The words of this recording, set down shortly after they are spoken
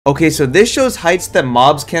Okay, so this shows heights that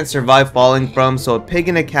mobs can't survive falling from. So a pig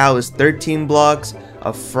and a cow is 13 blocks.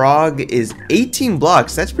 A frog is 18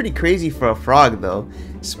 blocks. That's pretty crazy for a frog though.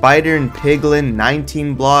 Spider and piglin,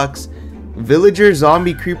 19 blocks. Villager,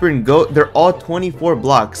 zombie, creeper, and goat, they're all 24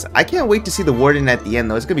 blocks. I can't wait to see the warden at the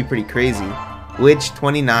end though. It's gonna be pretty crazy. Witch,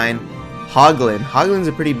 29. Hoglin. Hoglin's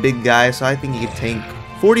a pretty big guy, so I think he could tank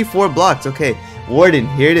 44 blocks. Okay, warden,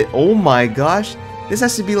 here it is. Oh my gosh. This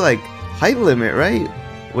has to be like height limit, right?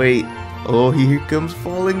 Wait. Oh, here comes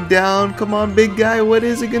falling down. Come on, big guy. What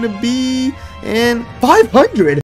is it gonna be? And 500.